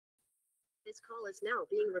This call is now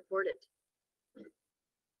being recorded.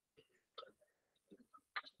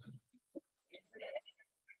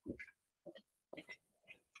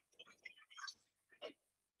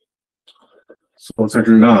 So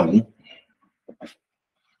settle down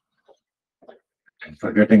and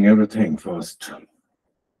forgetting everything first.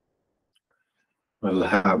 We'll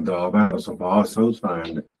have the awareness of ourselves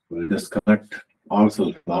and we'll disconnect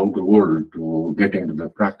ourselves from the outer world to get into the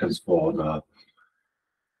practice for the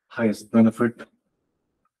highest benefit.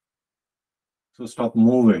 So stop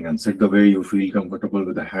moving and sit the way you feel comfortable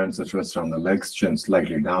with the hands that rest on the legs, chin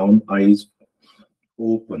slightly down, eyes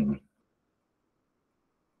open.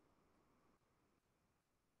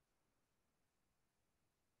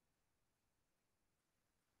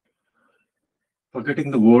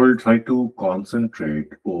 Forgetting the world, try to concentrate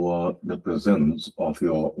over the presence of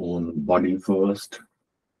your own body first.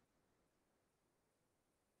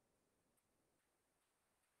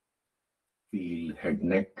 Feel head,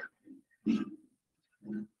 neck.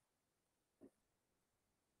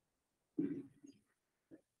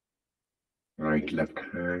 Right, left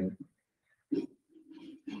hand.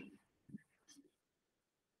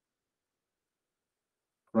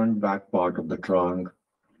 Front, back part of the trunk.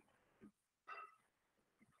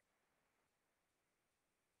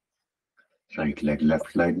 Right leg,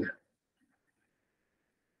 left leg.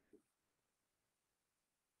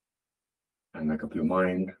 And make up your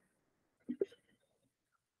mind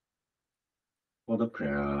for the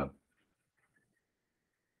prayer.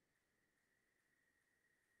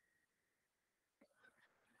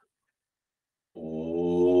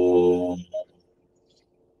 Om.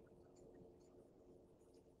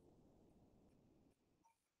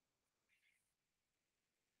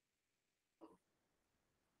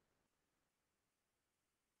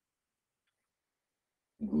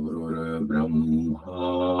 Guru Brahma,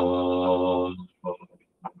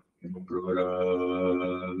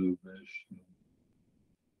 Guru Vishnu,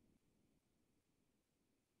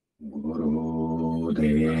 Guru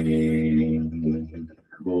Devo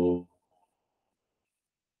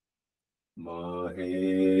Maheshwara,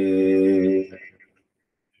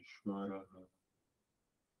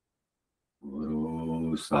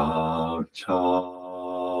 Guru Sakshat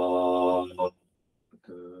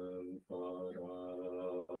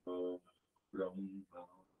Brahma.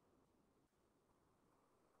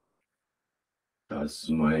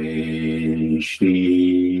 Tasmai Shri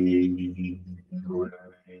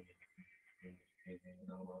Gurave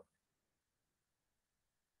Namah.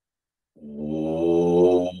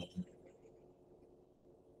 Om.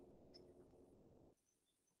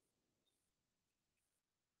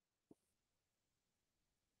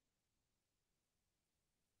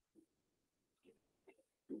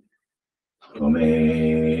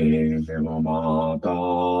 Tvameva Mata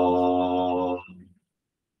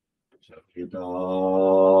Pitta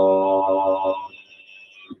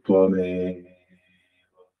Tvameva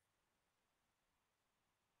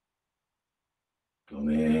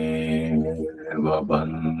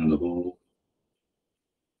Bandhu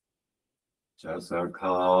cha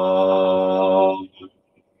Sakha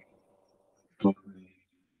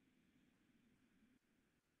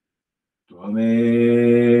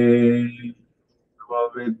Tvameva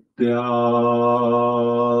Vidya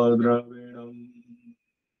Dravinam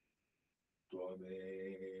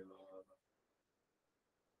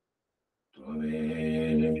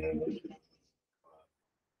Tvameva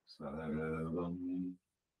Sarvam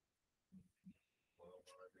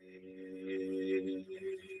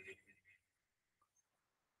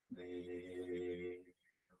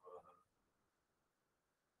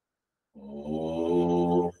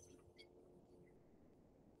Oh.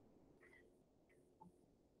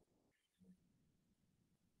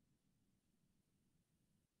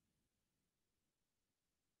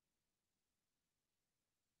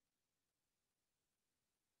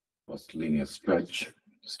 First linear stretch,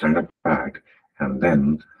 stand up back, and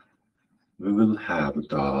then we will have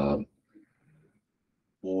the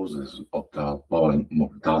poses of the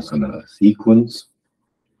motivational sequence.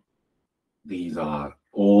 These are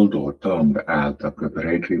although termed as the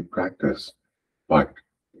preparatory practice, but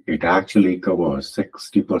it actually covers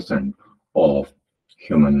 60% of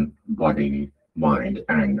human body, mind,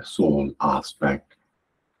 and soul aspect.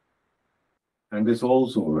 And this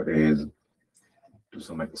also is, to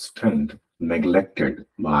some extent, neglected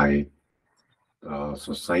by the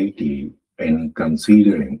society in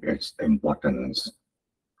considering its importance.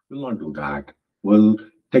 We'll not do that. We'll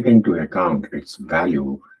take into account its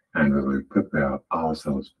value and we will prepare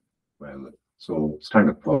ourselves well. So stand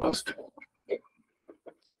up first.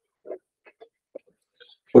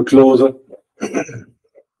 Foot closer.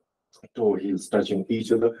 Toe heels touching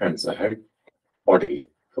each other, hands ahead. body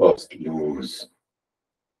first loose.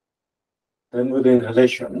 Then with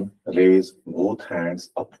inhalation, raise both hands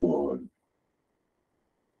upward.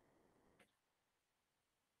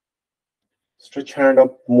 Stretch hand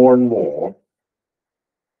up more and more.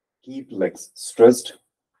 Keep legs stretched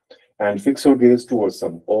and fix your gaze towards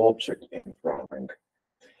some object in front.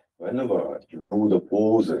 Whenever you do the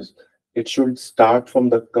poses, it should start from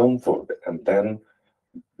the comfort and then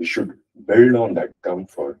we should build on that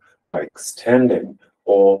comfort by extending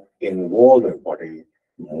or involve the body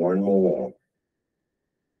more and more.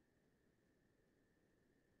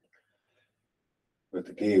 With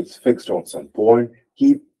the gaze fixed on some point,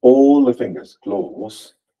 keep all the fingers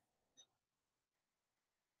close.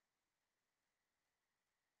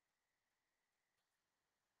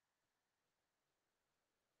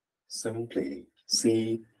 Simply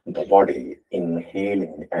see the body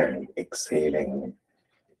inhaling and exhaling.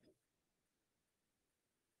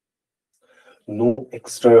 No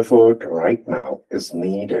extra effort right now is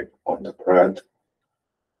needed on the breath,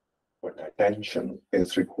 but attention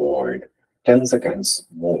is required. 10 seconds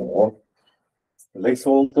more. Legs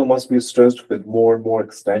also must be stretched with more and more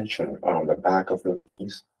extension around the back of the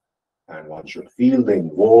knees, and one should feel the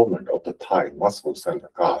involvement of the thigh muscles and the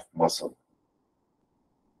calf muscle.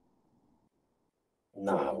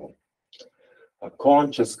 Now, a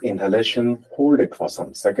conscious inhalation, hold it for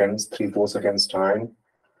some seconds, 3-4 seconds time.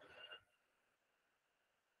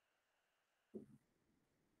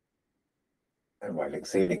 And while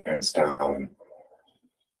exhaling, hands down.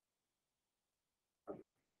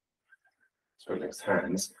 So relax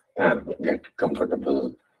hands and get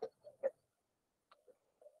comfortable.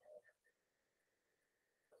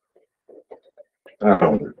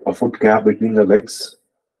 Around a foot gap between the legs.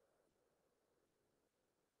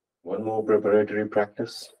 One more preparatory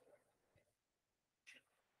practice.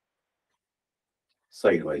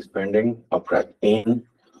 Sidewise bending, a breath in.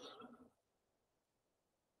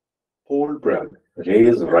 Hold breath,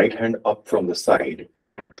 raise right hand up from the side,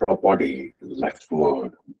 drop body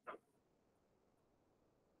leftward.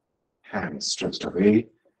 Hands stretched away,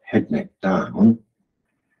 head neck down.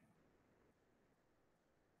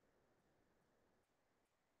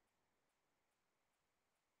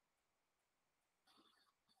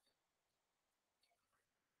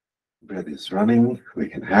 Breath is running, we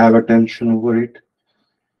can have attention over it.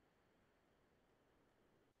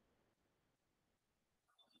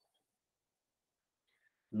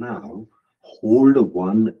 Now, hold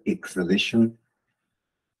one exhalation.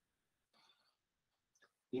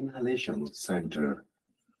 Inhalation, center.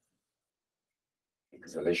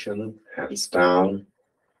 Exhalation, hands down.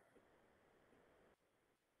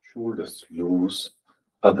 Shoulders loose.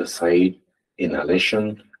 Other side,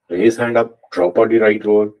 inhalation. Raise hand up, drop body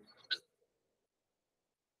rightward.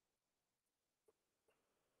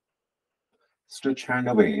 Stretch hand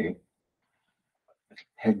away.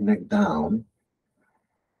 Head neck down.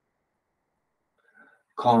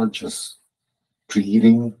 Conscious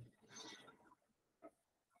breathing.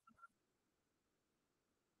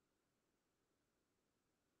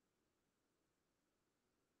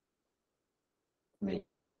 Make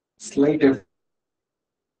slight effort.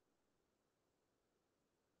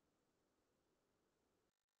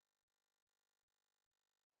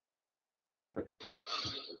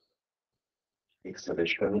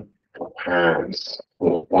 Exhalation, hands,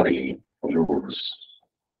 or body loose.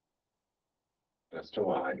 Just a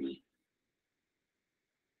while.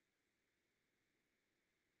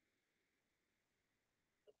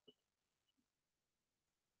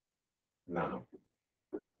 Now,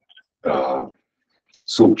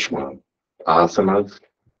 𝘂𝗁𝘂 asanas,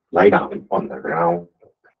 lie down on the ground.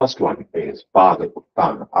 First one is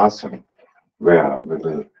Bagbazar, where we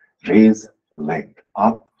will raise leg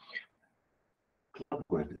up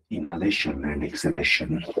with inhalation and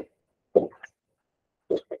exhalation.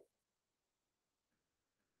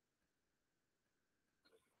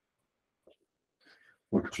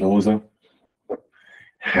 Put closer,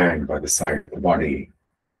 hand by the side of the body.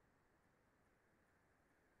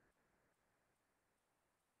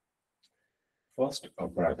 First, a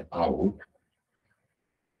breath out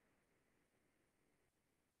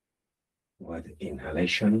with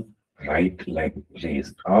inhalation, right leg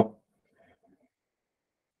raised up.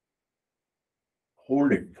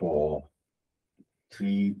 Hold it for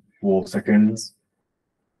 3-4 seconds.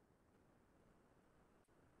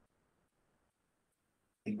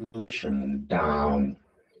 Exhalation down.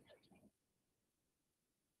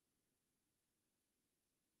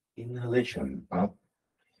 Inhalation up.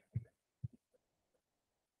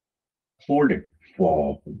 Hold it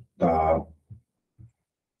for the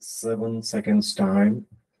 7 seconds time.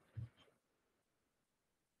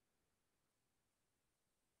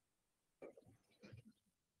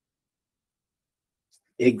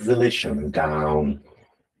 Exhalation down.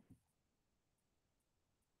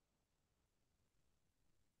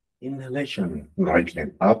 Inhalation, right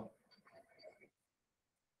leg up.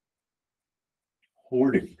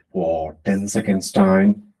 Hold it for 10 seconds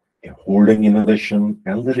time. Holding inhalation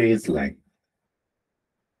and the raised leg.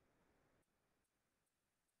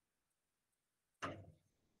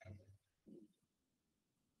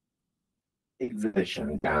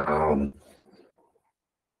 Exhalation down.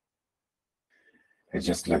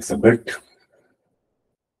 Adjust legs a bit.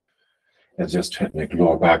 Adjust head, neck,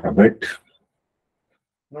 lower back a bit.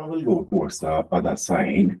 Now we'll go towards the other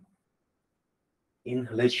side.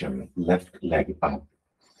 Inhalation, left leg up.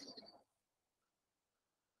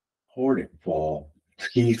 Hold it for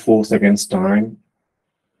 3-4 seconds time.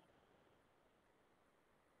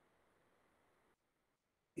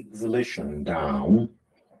 Exhalation down.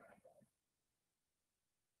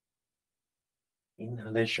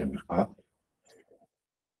 Inhalation up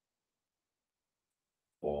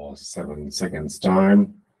for 7 seconds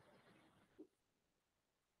time.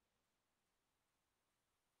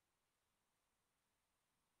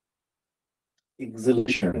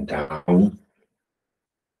 Exhalation down.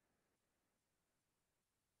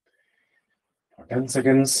 For 10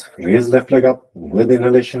 seconds, raise left leg up with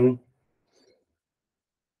inhalation.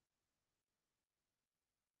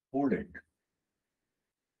 Hold it.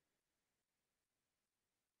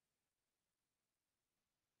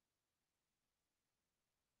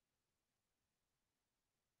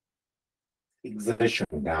 Exhalation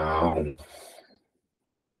down.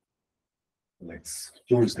 Let's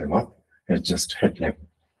use them up. Adjust head, neck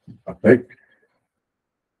a bit.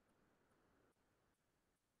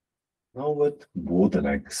 Now with both the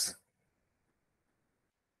legs.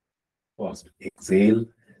 First, exhale.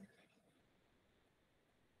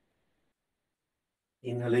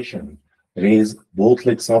 Inhalation. Raise both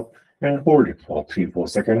legs up and hold it for 3-4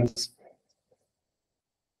 seconds.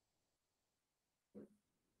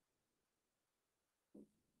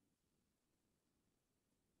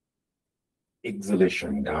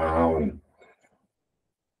 Exhalation down.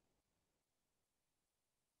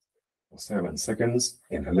 For 7 seconds.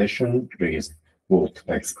 Inhalation. Raise both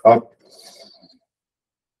legs up.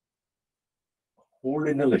 Hold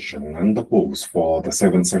inhalation and the pose for the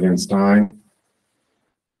 7 seconds time.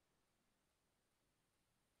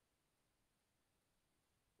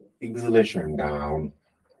 Exhalation down.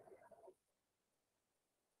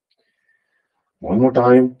 One more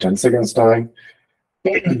time, 10 seconds time.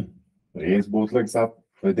 Raise both legs up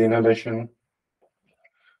with inhalation.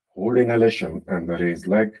 Hold inhalation and the raised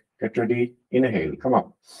leg. Get ready. Inhale. Come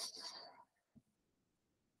up.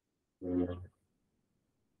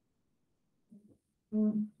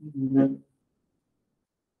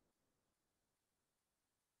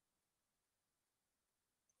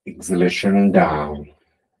 Exhalation down.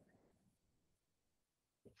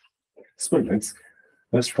 Split legs.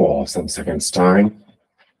 Just for some seconds time.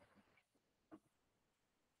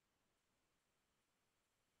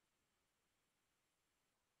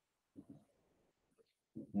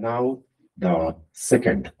 Now the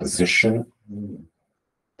second position.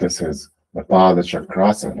 This is the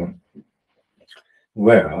Chakrasana,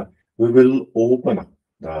 where we will open up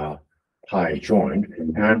the thigh joint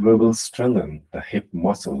and we will strengthen the hip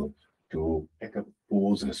muscle to pick up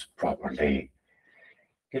poses properly.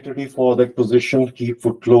 Get ready for that position. Keep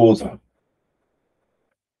foot closer.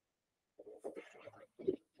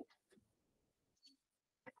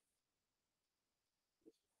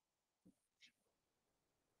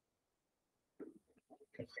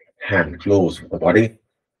 Hand close with the body.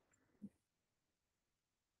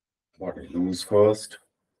 Body loose first.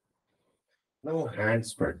 Now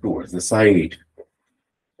hands spread towards the side.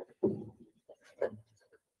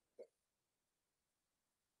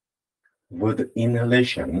 With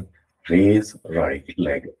inhalation, raise right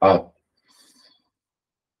leg up.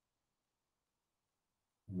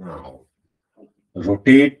 Now,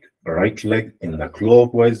 rotate right leg in the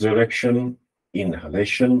clockwise direction.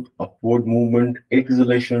 Inhalation, upward movement.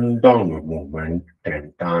 Exhalation, downward movement.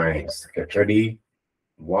 10 times. Get ready.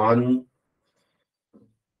 1,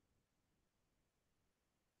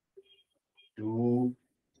 2,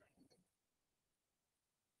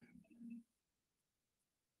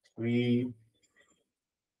 3,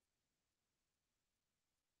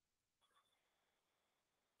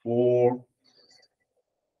 4,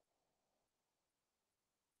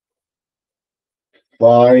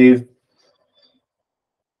 5,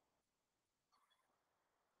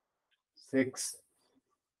 6,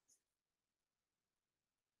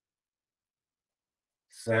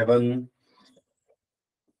 7,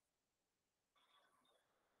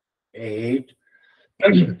 8,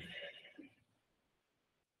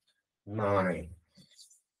 9,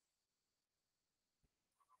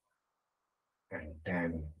 and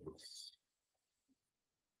 10.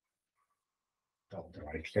 Top the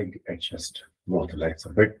right leg, adjust both legs a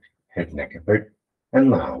bit, head neck a bit,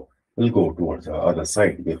 and now we'll go towards the other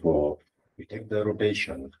side before we take the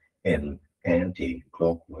rotation in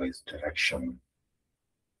anti-clockwise direction.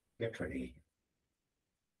 Get ready.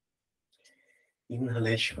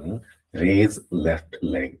 Inhalation, raise left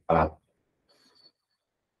leg up.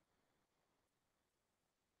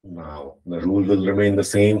 Now, the rule will remain the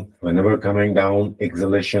same. Whenever coming down,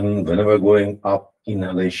 exhalation. Whenever going up,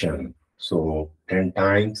 inhalation. So 10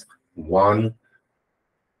 times. 1,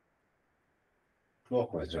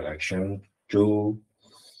 clockwise direction. 2,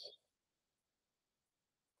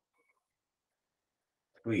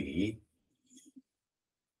 3,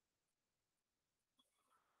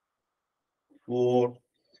 4,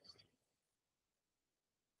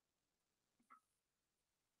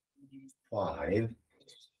 5,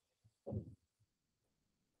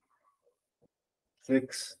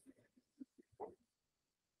 6,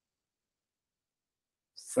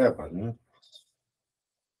 7,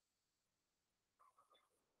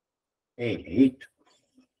 8,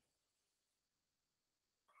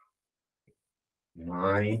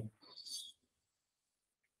 9,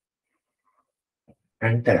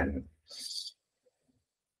 and 10.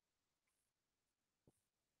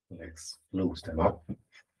 Let's loose them up.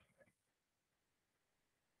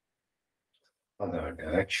 Other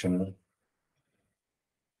direction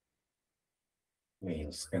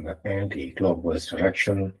means in the anti-clockwise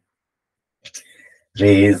direction.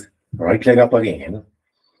 Raise right leg up again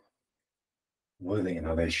with the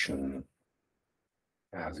inhalation.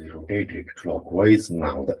 As we rotate it clockwise,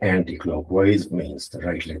 now the anti-clockwise means the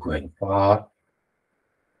right leg going far.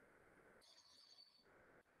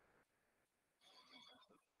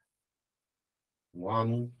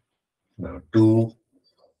 1, now 2,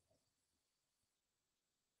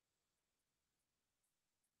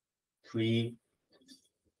 3,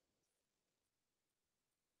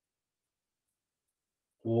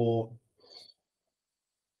 4,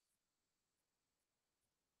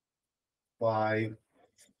 5,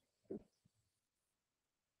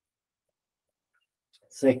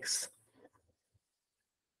 6,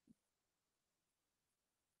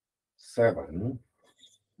 7,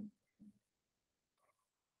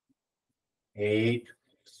 8,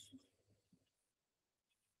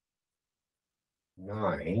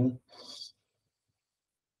 9,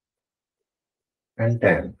 and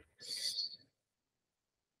 10.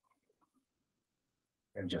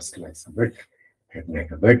 And just relax a bit, head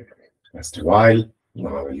neck a bit, rest a while.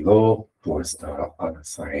 Now we'll go towards the other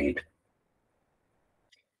side.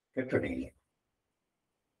 Get ready.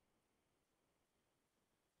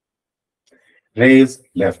 Raise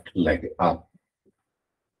left leg up.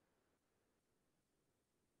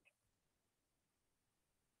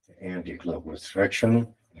 Anti-clockwise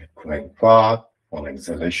direction, going far, on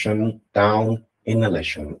exhalation, down,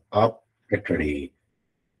 inhalation, up. Get ready.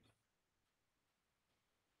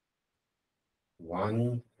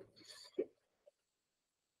 1,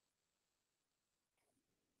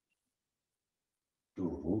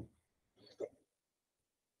 2,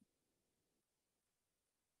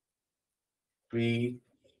 3,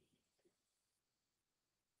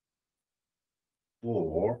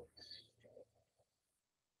 4,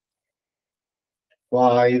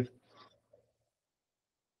 5,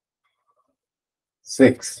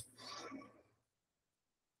 6,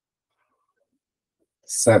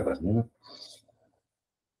 7,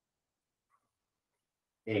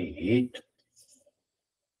 8,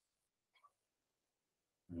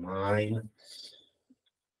 9,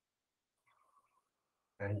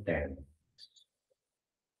 and 10.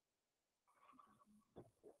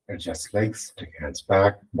 Adjust legs, take hands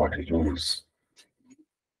back, body loose.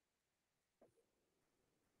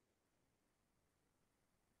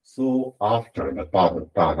 So after the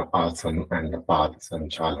Padutana Asana and the Pada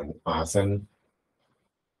Asana,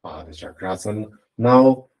 Pada Chakrasana,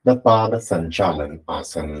 now the Pada Sanchalan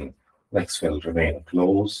Asana. Legs will remain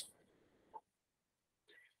closed.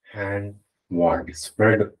 Hand wide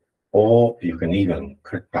spread, or you can even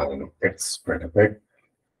cut down its spread a bit.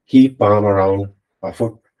 Keep palm around a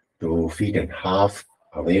foot to feet in half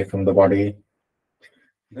away from the body.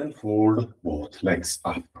 Then fold both legs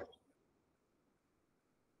up.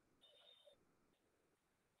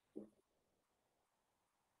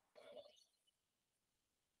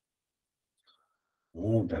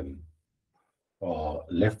 Move them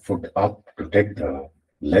left foot up to take the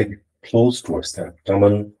leg close towards the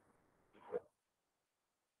abdomen.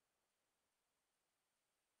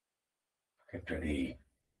 Get ready.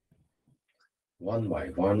 one by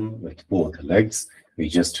one with both legs. We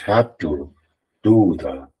just have to do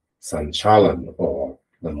the sanchalan or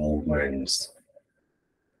the movements.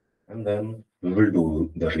 And then we will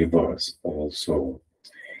do the reverse also.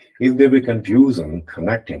 If there be confusion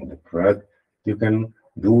connecting the breath, you can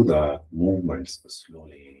do the movements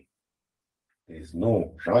slowly. There is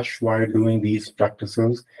no rush while doing these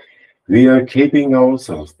practices. We are keeping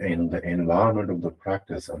ourselves in the environment of the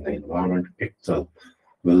practice, and the environment itself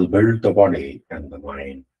will build the body and the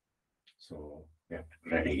mind. So get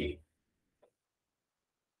ready.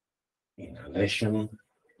 Inhalation,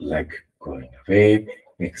 leg going away.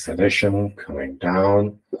 Exhalation, coming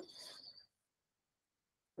down.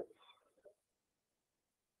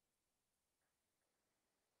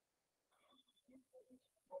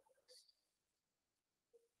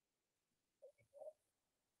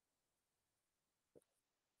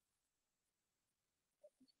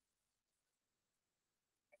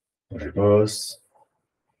 Reverse.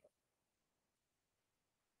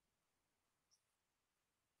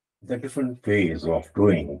 The different ways of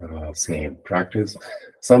doing the same practice.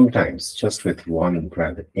 Sometimes just with one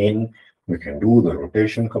breath in, we can do the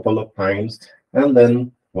rotation couple of times, and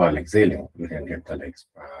then while exhaling, we can get the legs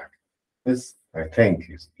back. This, I think,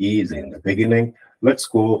 is easy in the beginning. Let's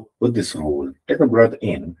go with this rule. Take a breath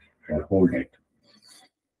in and hold it.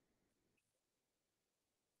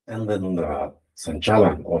 And then the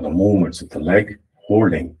sanchalan or the movements of the leg,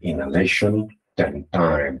 holding inhalation 10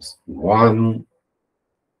 times. 1,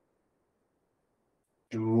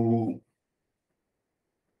 2,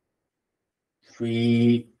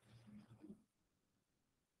 3,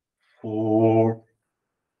 4,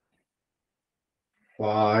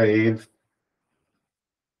 5,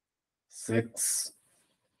 6,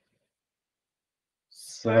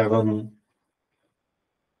 7,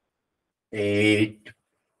 8,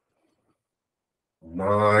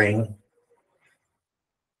 9,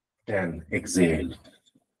 10. Exhale.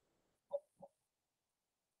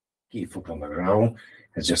 Keep foot on the ground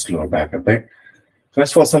and just lower back a bit.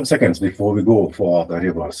 Rest for some seconds before we go for the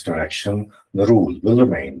reverse direction. The rule will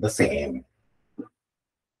remain the same.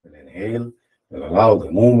 We'll inhale, we'll allow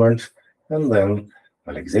the movement, and then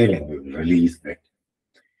while exhaling, we will release it.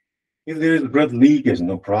 If there is breath leakage,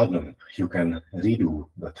 no problem. You can redo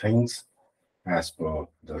the things as per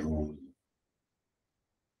the rule.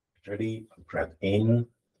 Ready? Breath in.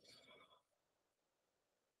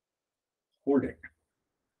 Hold it.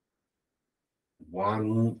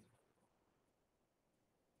 1,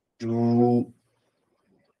 2,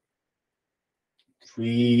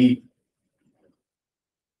 3,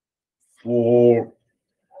 4,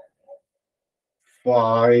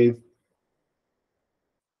 5,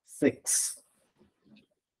 6,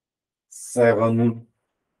 7,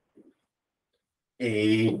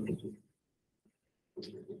 8,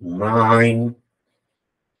 9,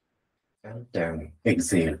 and 10.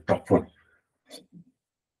 Exhale, top foot.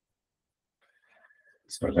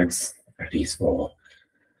 So legs at least for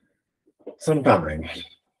some time.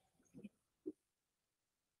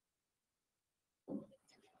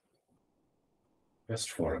 Just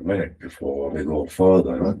for a minute before we go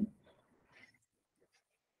further.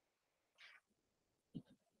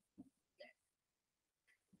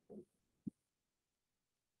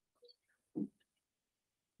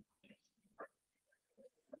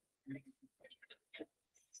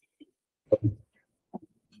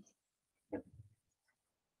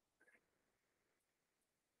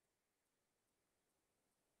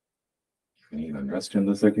 You can even rest in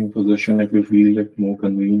the second position if you feel it more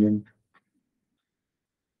convenient.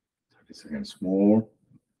 30 seconds more.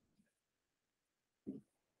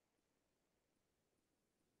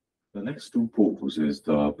 The next two poses,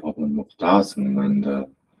 the Pavanmuktasana and the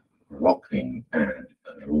rocking and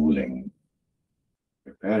rolling,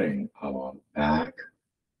 preparing our back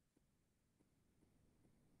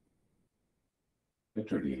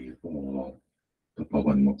literally for the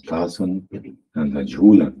Pavanmuktasana and the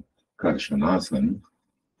Jhulan Karshanasana,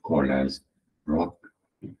 called as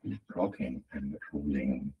rocking and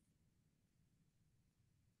rolling.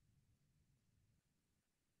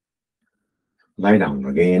 Lie down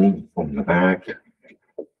again on the back.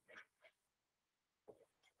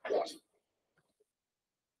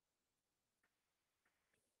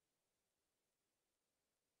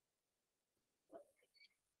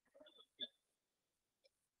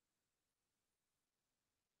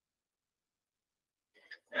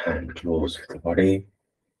 Hand close with the body.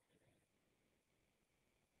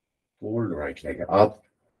 Fold right leg up.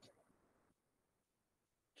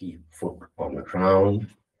 Keep foot on the ground.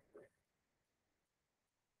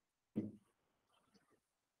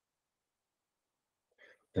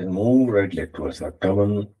 Then move right leg towards the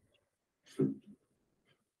abdomen.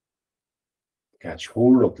 Catch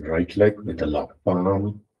hold of the right leg with the locked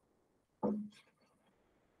palm.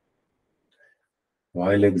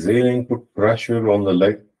 While exhaling, put pressure on the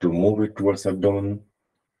leg to move it towards abdomen.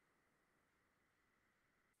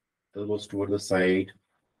 Elbows toward the side.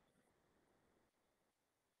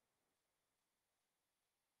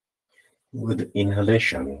 With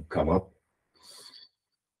inhalation, come up.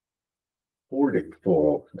 Hold it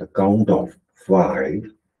for the count of 5.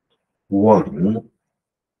 1,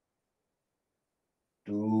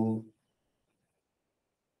 2,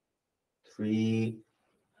 3,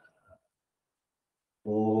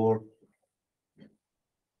 4,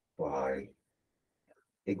 5.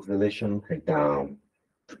 Exhalation, head down.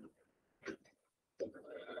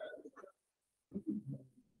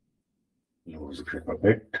 Lose grip a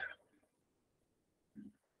bit.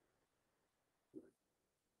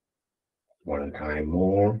 One time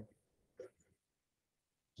more.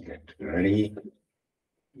 Get ready.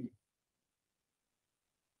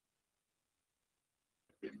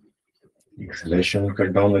 Exhalation,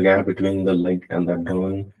 cut down the gap between the leg and the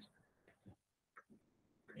abdomen.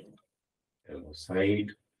 Elbow side.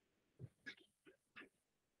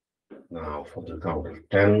 Now for the count of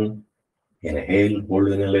 10, inhale, hold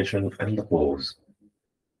inhalation and the pause.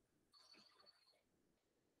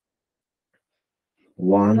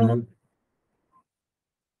 1,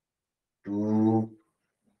 2,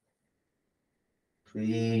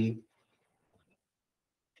 3,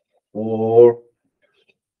 4,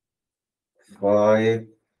 5,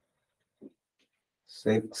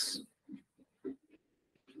 6,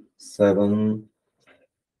 7,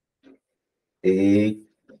 8,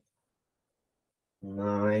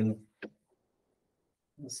 9.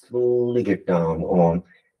 Slowly get down on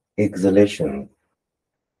exhalation.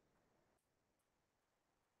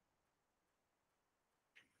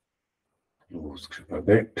 Lose grip a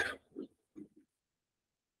bit.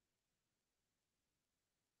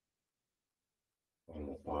 One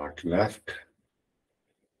more part left.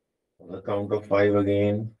 On the count of 5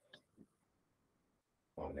 again.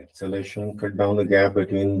 On exhalation, cut down the gap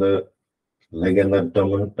between the leg and the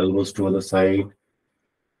abdomen, elbows to the side.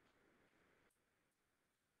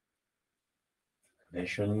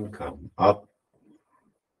 Inhalation, come up.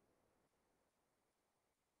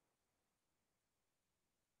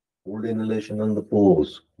 Hold inhalation on the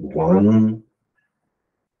pose. 1,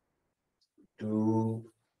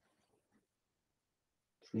 2,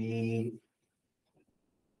 3,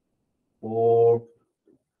 4,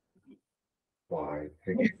 5.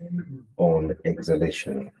 On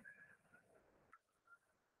exhalation.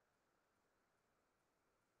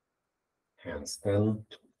 Hands stand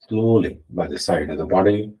slowly by the side of the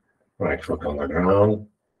body. Right foot on the ground.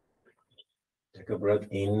 Take a breath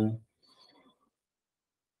in.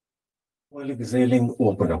 While exhaling,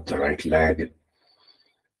 open up the right leg.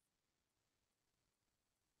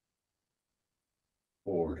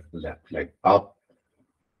 Hold left leg up.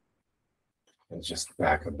 And just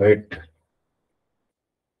back a bit.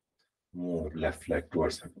 Move left leg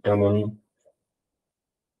towards abdomen.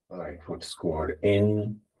 Right foot squared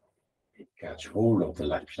in. Catch hold of the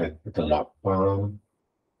left leg with the locked palm.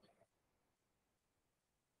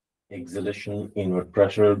 Exhalation, inward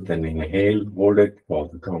pressure, then inhale, hold it for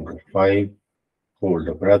the count of 5. Hold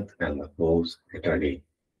the breath and the pose. Get ready.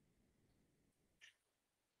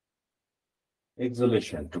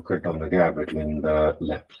 Exhalation to cut down the gap between the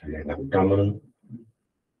left leg and abdomen.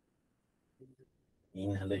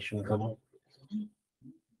 Inhalation, come up.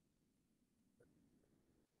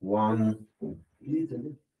 1,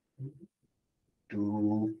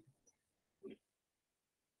 2,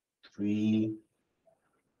 3,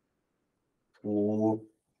 4,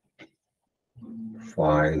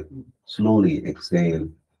 5. Slowly exhale.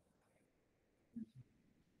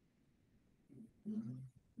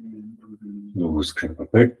 Lose grip a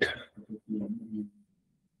bit.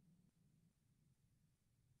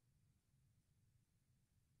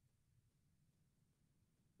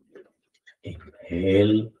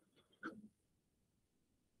 Inhale.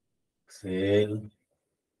 Exhale.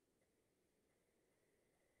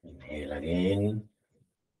 Inhale again.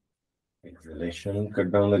 Exhalation.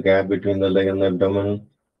 Cut down the gap between the leg and the abdomen.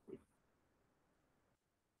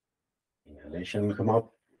 Inhalation, come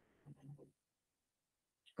up.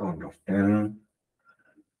 Count of 10.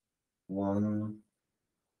 1,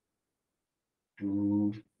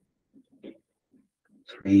 2,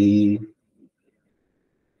 3,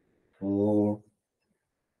 4,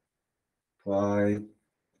 5,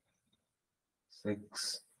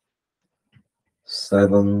 6,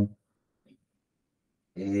 7,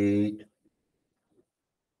 8,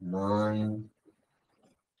 9,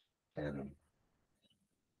 10.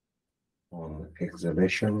 On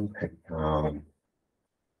exhalation, head down.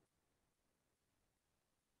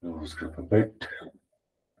 Loose grip a bit.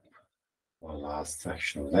 One last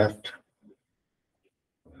section left.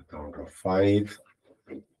 On the count of 5.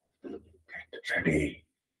 Get ready.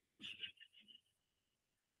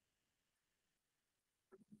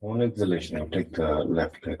 On exhalation, you take the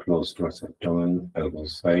left leg close towards the abdomen, elbow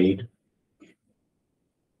side.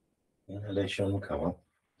 Inhalation, come up.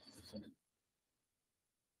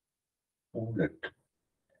 Hold it.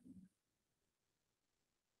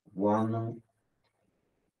 1,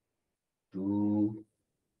 2,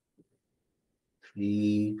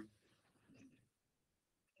 3,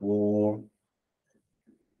 4,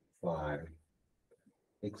 5.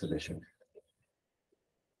 Exhalation.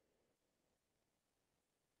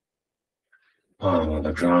 Palm on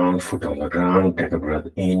the ground, foot on the ground. Take a breath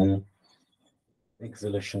in.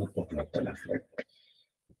 Exhalation, open up the left leg.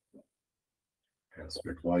 Hands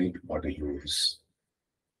spread wide, body loose.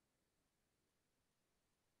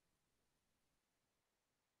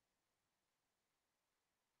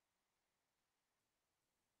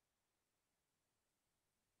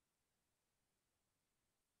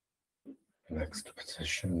 Next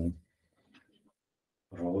position,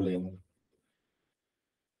 rolling.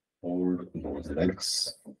 Hold both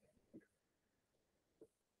legs.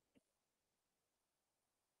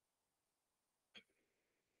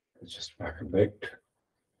 Just back a bit.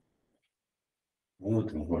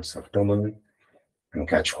 Move towards abdomen and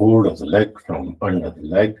catch hold of the leg from under the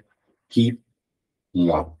leg. Keep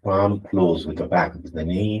your palm close with the back of the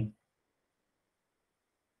knee.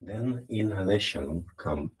 Then inhalation,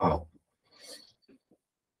 come up.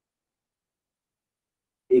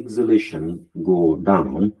 Exhalation, go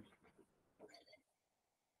down.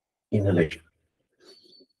 Inhalation.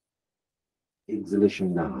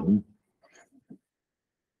 Exhalation down.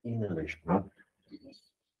 Inhalation up.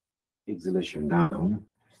 Exhalation down.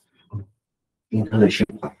 Inhalation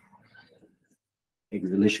up.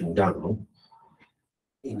 Exhalation down.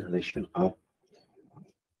 Inhalation up.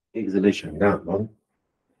 Exhalation down.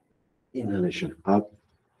 Inhalation up.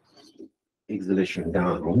 Exhalation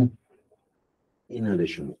down.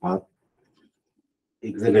 Inhalation up.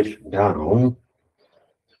 Exhalation down.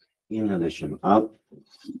 Inhalation up.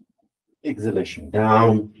 Exhalation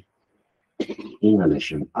down.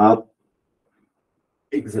 Inhalation up.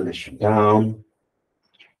 Exhalation down.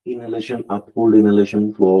 Inhalation up. Hold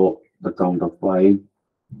inhalation for the count of 5.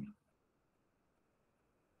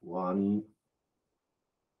 1,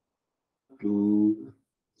 2,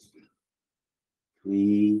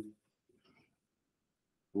 3,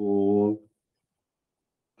 4,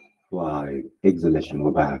 5. Exhalation,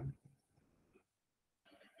 go back.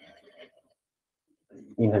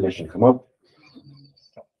 Inhalation, come up.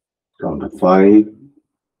 Count of 5.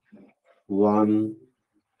 1,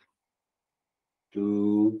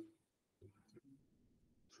 2,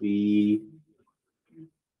 3,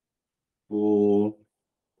 4,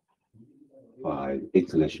 5.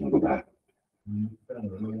 Exhalation, go back.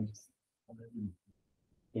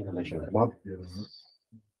 Inhalation, come up.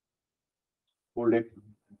 Hold it.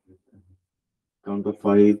 Count of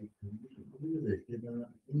 5.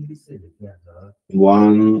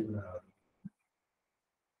 1,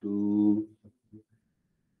 2,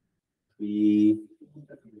 3,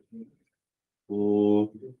 4,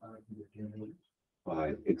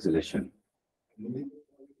 5. Exhalation.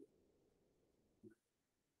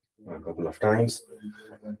 A couple of times.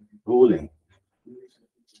 Rolling.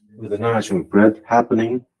 With a natural breath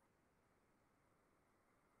happening.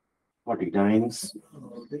 40 times.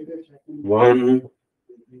 1,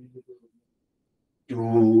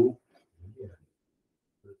 2,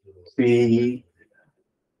 3,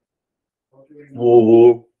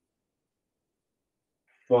 4,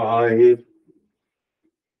 5,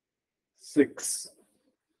 6,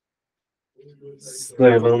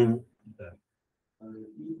 7,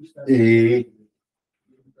 8,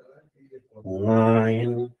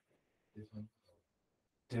 9,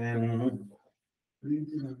 10,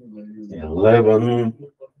 11,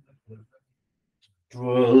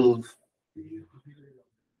 12,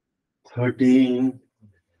 13,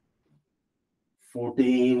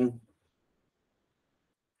 14,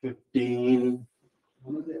 15,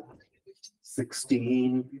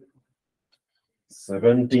 16,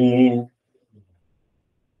 17,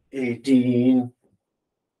 18,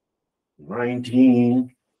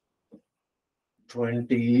 19,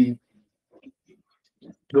 20,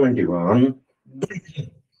 21,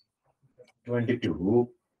 22,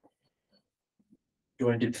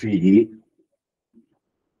 23,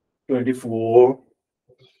 24,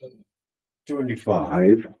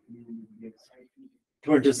 25,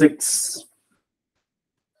 26,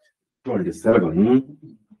 27,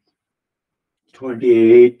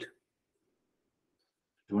 28,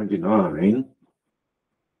 29,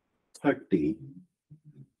 30,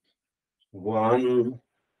 1,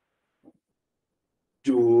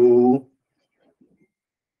 2,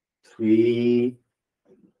 3,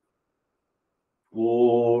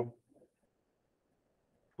 4,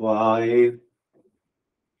 5,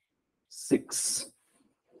 6,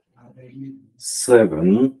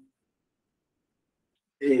 7,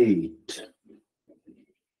 8,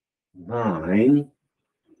 9,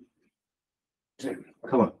 10.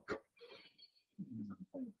 Come on.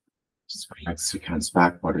 Just relax your hands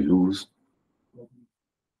back, body loose.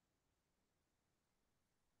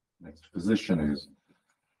 Next position is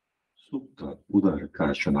Supta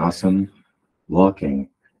Udarkarashanasana, working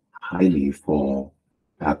highly for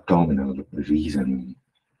abdominal reason.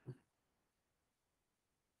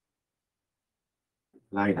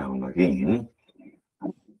 Lie down again.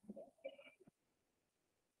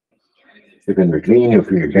 If in between you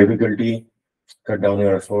feel difficulty, cut down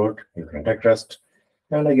your effort, you can take rest.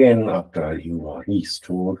 And again, after you are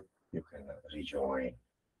restored, you can rejoin.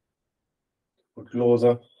 Put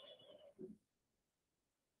closer.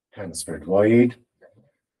 Hands spread wide.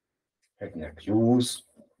 Head neck loose.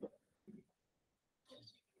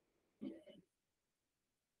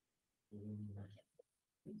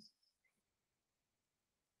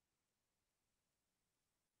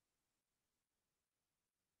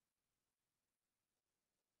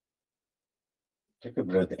 Take a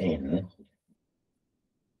breath in.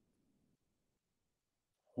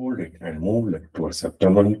 Hold it and move leg towards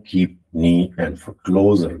abdomen. Keep knee and foot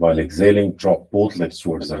closer. While exhaling, drop both legs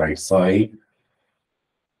towards the right side.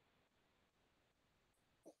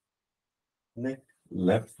 Neck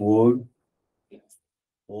left forward.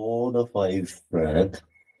 For the 5 breath.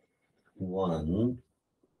 1,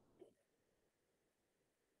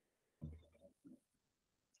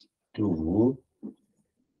 2,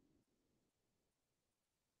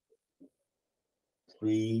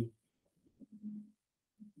 3,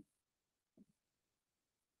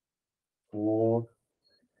 4,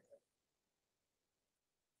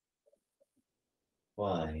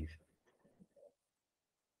 5.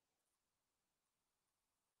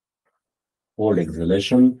 Hold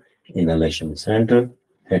exhalation, inhalation center,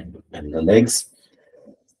 head and the legs.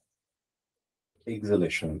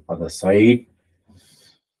 Exhalation other side.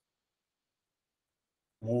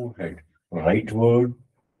 Move head rightward,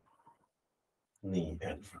 knee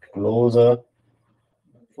and foot closer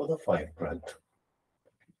for the 5 breath.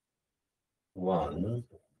 1,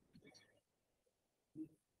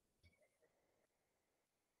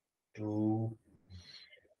 2,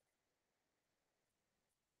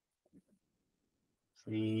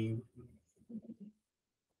 3,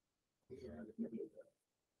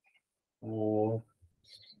 4,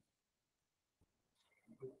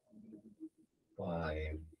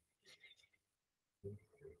 5.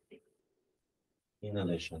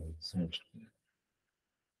 Inhalation center.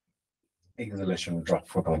 Exhalation, drop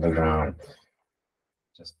foot on the ground.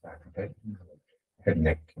 Just back a bit. Head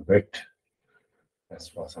neck a bit.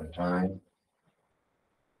 Rest for some time.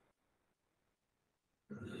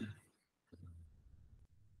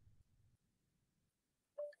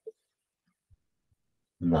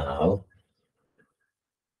 Now,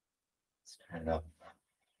 stand up.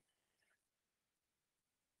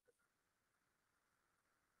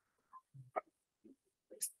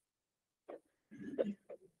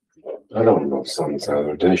 I don't know some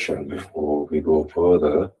salutation before we go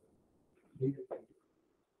further.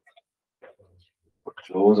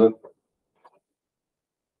 Closer.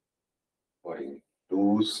 Body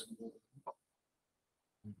loose.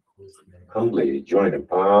 Humbly join the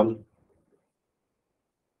palm.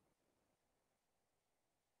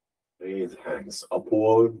 Raise hands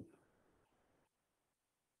upward.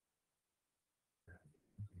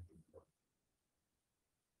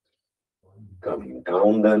 Coming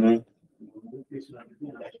down then.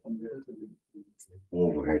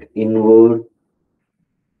 Move head inward.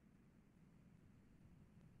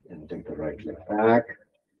 And take the right leg back.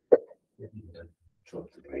 Drop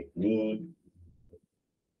the right knee.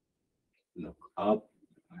 Look up.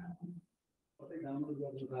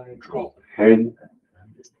 Drop head.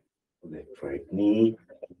 Lift right knee.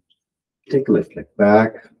 Take left leg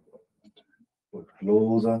back. Put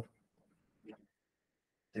closer.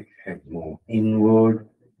 Take head more inward.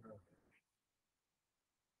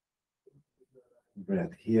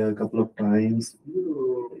 Breath here a couple of times.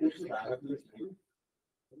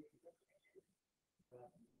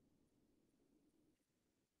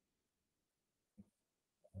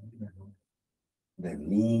 Then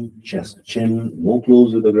knee, chest, chin, more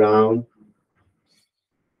close to the ground.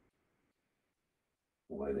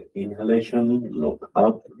 With inhalation, look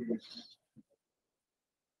up.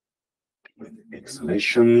 With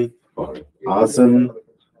exhalation for asana.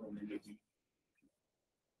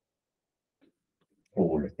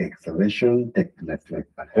 Hold exhalation, take the left leg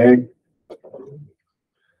ahead.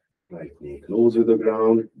 Right knee close with the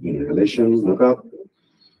ground. Inhalation, look up.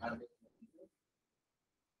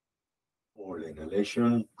 Hold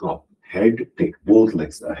inhalation, drop head, take both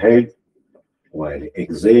legs ahead. While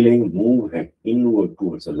exhaling, move head inward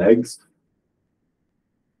towards the legs.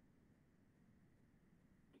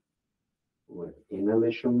 With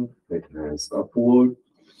inhalation, head hands upward.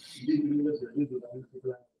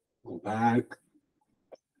 Go back.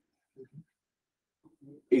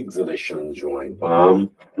 Exhalation, join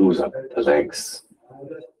palm, loose up the legs.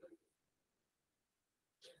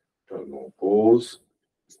 Turn more pose.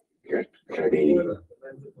 Get ready.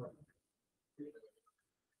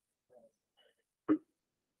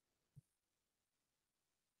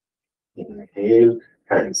 Inhale,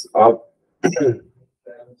 hands up.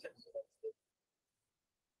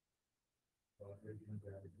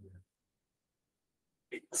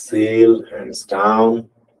 Exhale, hands down.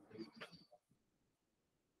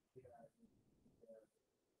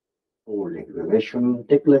 Hold exhalation,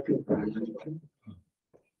 take left leg back.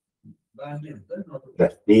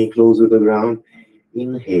 Left knee close to the ground.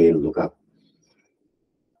 Inhale, look up.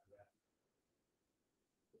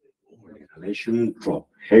 Hold inhalation, drop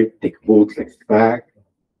head, take both legs back.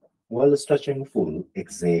 While stretching full,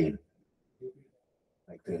 exhale.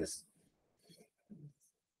 Like this.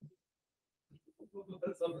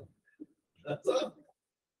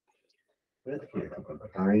 Breath here a couple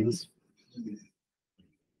of times.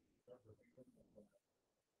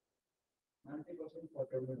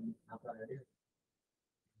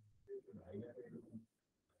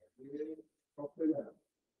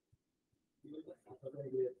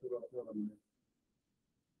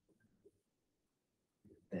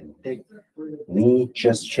 Then take knee,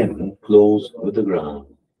 chest, chin close with the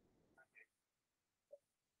ground.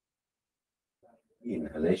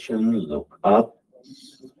 Inhalation, look up.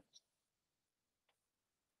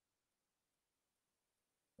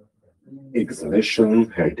 Exhalation,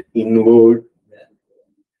 head inward.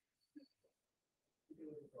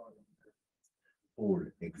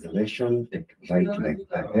 Hold exhalation, take right leg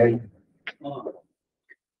ahead.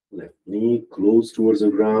 Left knee close towards the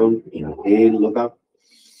ground. Inhale, look up.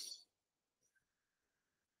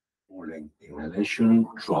 Holding inhalation,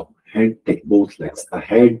 drop head, take both legs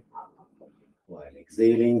ahead. While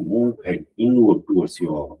exhaling, move head inward towards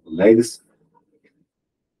your legs.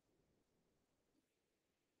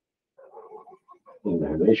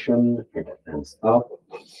 Inhalation, head hands up.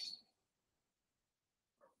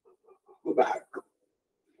 Go back.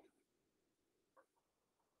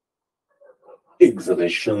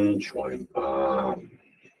 Exhalation, join palm.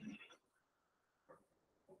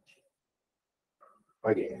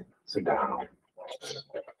 Again, sit down.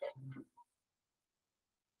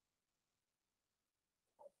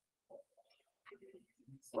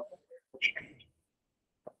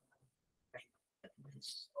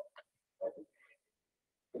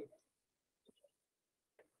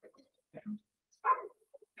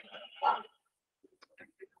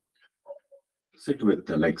 Sit with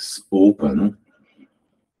the legs open,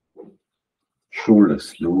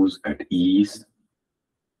 shoulders loose at ease,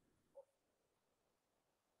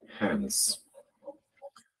 hands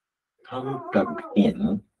thumb tucked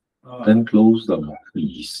in, then close the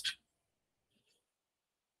wrist.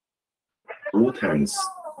 Both hands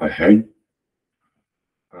ahead,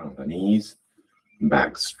 around the knees,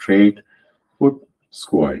 back straight, foot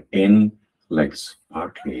squared in, legs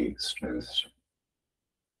partly stretched.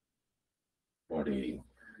 Body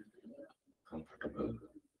comfortable.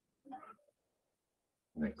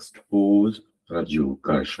 Next pose,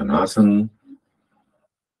 𝘄𝗶𝗹𝗹.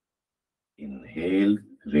 Inhale,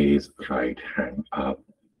 raise right hand up.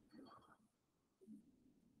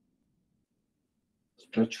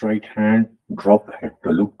 Stretch right hand, drop head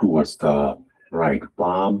to look towards the right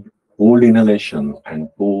palm. Hold inhalation and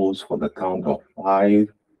pose for the count of 5.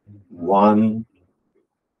 1,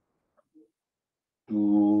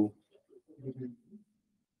 2,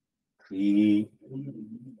 3,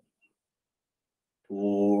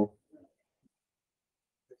 4,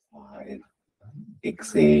 5.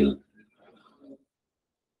 Exhale.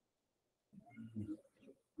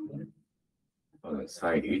 Other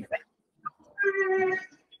side.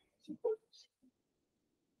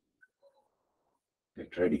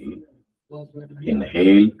 Get ready.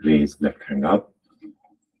 Inhale, raise left hand up.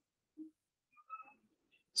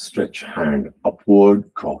 Stretch hand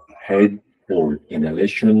upward, drop head, hold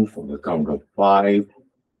inhalation for the count of 5.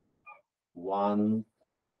 1,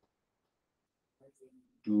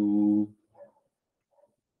 2,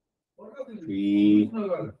 3,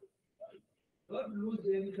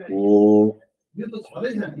 4,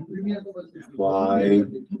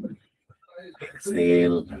 5.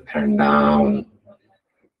 Exhale and down.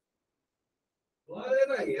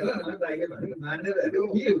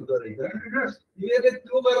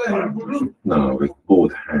 Now with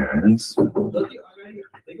both hands,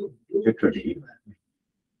 get ready.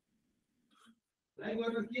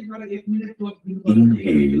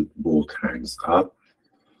 Inhale, both hands up.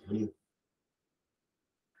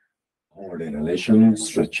 Hold inhalation,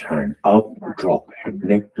 stretch hand up, drop head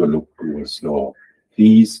neck to look towards your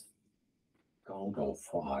knees. Count of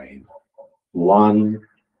 5. 1,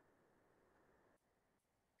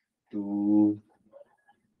 2,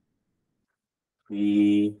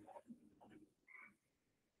 3,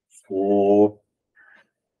 4,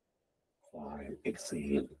 5.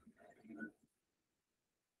 Exhale.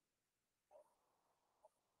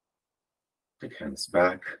 Take hands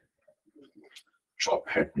back. Drop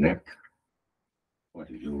head neck.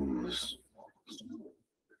 Body loose.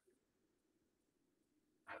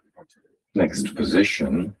 Next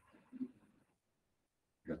position,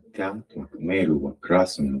 Kathmandu,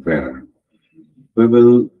 where we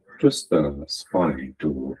will twist the spine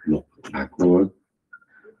to look backward.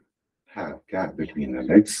 Have gap between the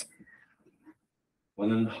legs.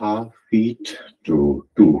 1.5 feet to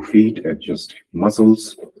 2 feet. Adjust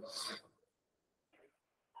muscles.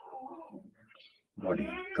 Body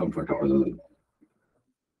comfortable.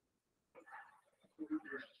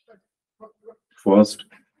 First,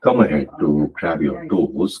 come ahead to grab your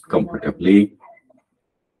toes comfortably.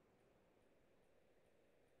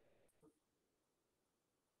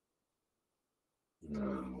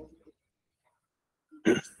 Now,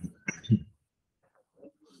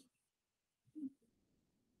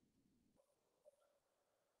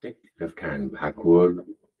 take left hand backward.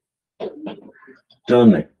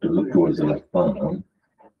 Turn it to look towards the left palm.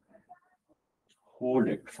 Hold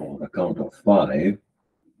it for the count of 5.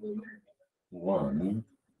 1.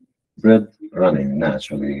 Breath running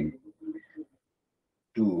naturally.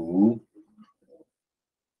 2,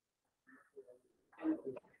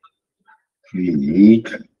 3,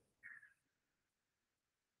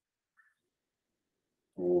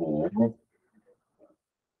 4,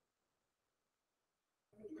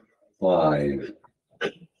 5.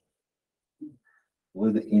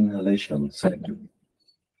 With inhalation, second.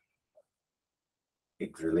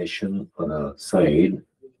 Exhalation on the side.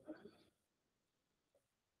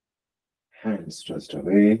 Hands stretched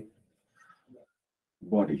away.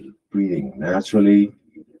 Body breathing naturally.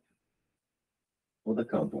 For the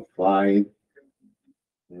count of 5.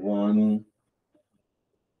 1,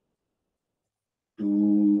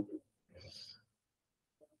 2,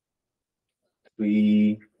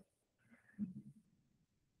 3,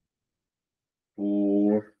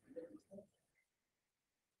 4,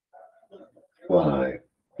 5.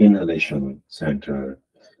 Inhalation center.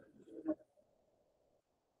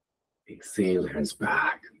 Exhale, hands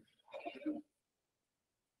back.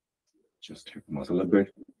 Just hip muscle a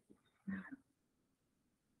bit.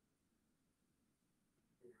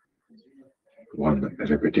 One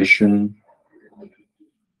repetition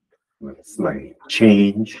with slight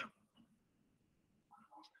change.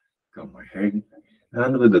 Come ahead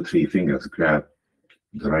and with the 3 fingers, grab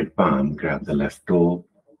the right palm, grab the left toe.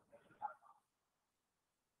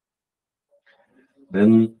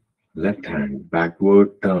 Then left hand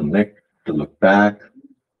backward, turn neck to look back.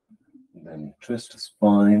 Then twist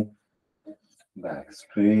spine, back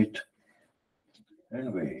straight,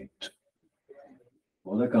 and wait.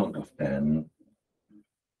 For the count of 10.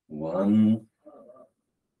 1,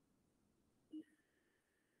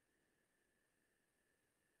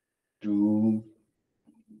 2,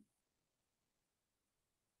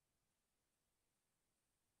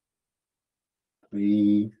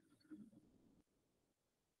 3,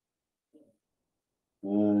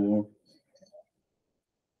 4,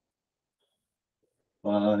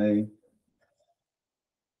 5,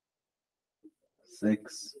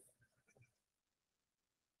 6,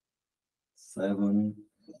 7,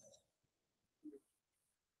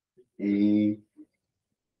 8,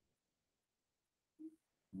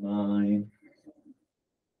 9.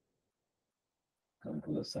 Come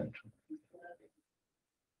to the center.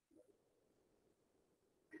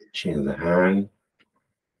 Change the hand.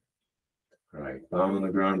 Right palm on the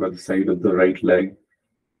ground by the side of the right leg.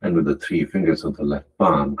 And with the 3 fingers of the left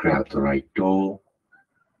palm, grab the right toe.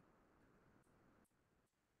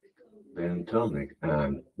 Then turn it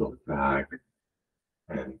and look back.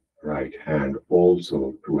 And right hand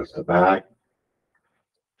also towards the back.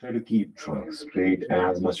 Try to keep trunk straight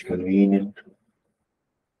as much convenient.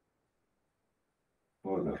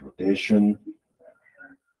 Further rotation.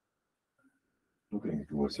 Looking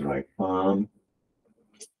towards the right palm.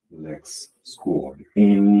 Legs squat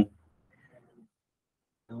in.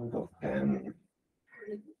 Count of 10.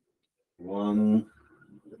 1,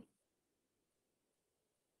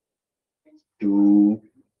 2,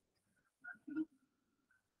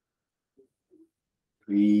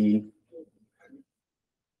 3,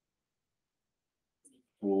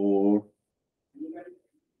 4,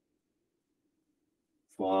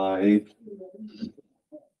 5,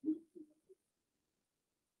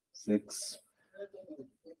 6,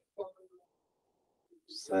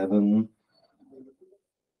 7,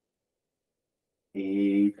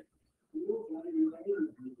 8,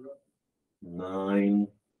 9,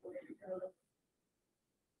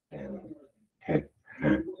 10. Head,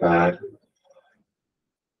 hand back.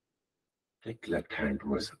 Take left hand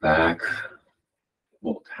towards the back.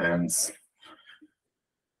 Both hands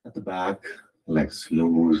at the back. Legs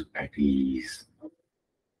loose at ease.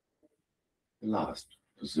 Last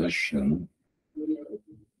position.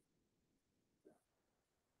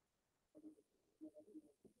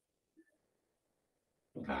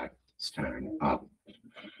 That stand up.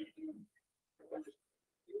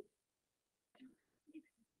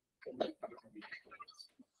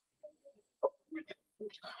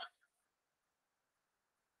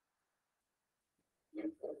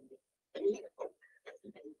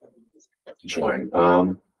 Join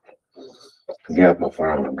palm. Gap of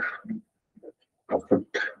around a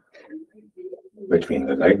foot between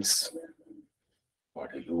the legs.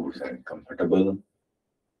 Body loose and comfortable.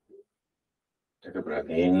 Take a breath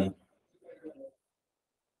in.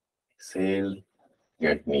 Exhale.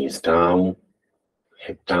 Get knees down,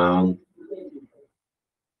 hip down.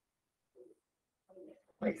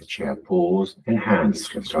 Like the chair pose and hands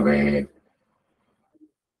drift away.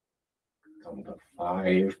 Count to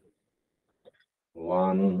 5.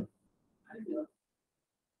 1,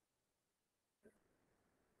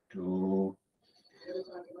 2,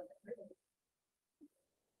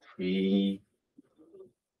 3,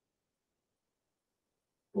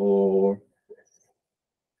 4,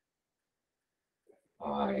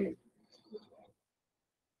 5.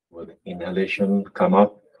 With inhalation, come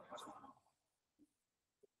up.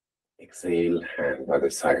 Exhale, hand by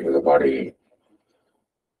the side of the body.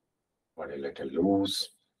 Body a little loose.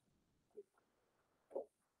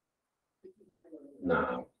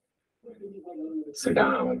 Now, sit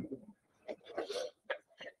down.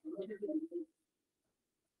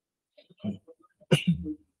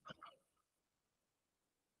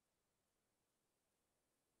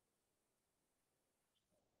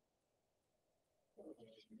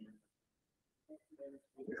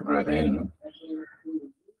 Breath in.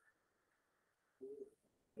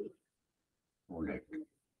 Hold it.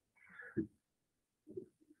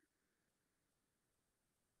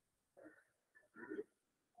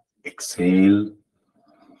 Exhale.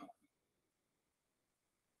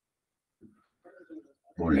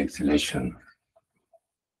 Hold exhalation.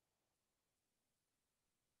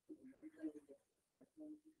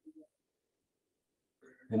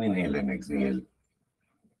 And inhale and exhale.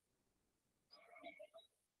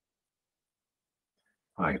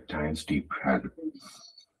 5 times deep breath.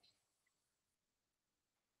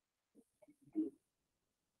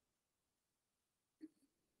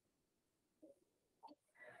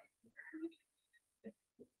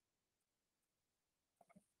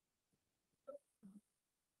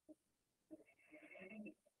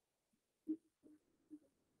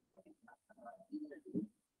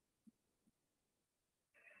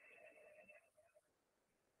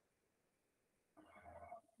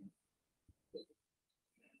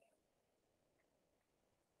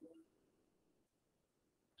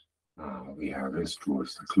 We have reached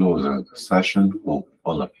towards the close of the session. Hope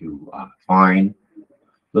all of you are fine.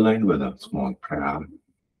 We'll end with a small prayer.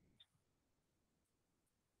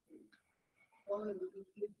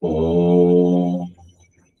 Om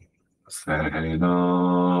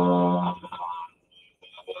Sahana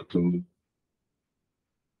Bhavatu.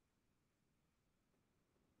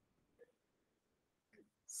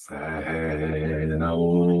 Sahana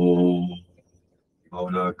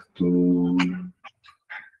Bhavatu.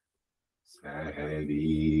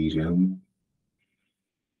 Sahaviram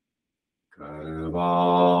Karvavahai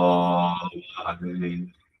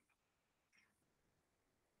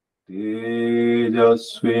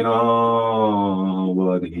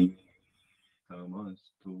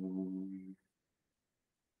Tejasvinavadhitamastu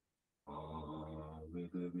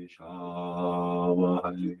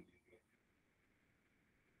Avidvishavahai.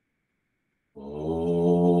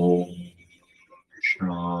 Om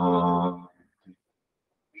Shanti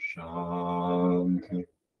Shanti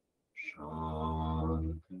Shanti.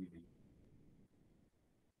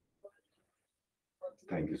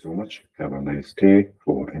 Thank you so much. Have a nice day.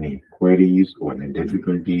 For any queries or any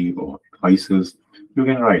difficulty or advices, you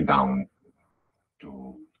can write down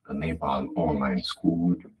to the Nepal Online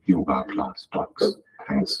School Yoga Class Talks.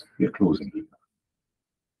 Thanks. We are closing.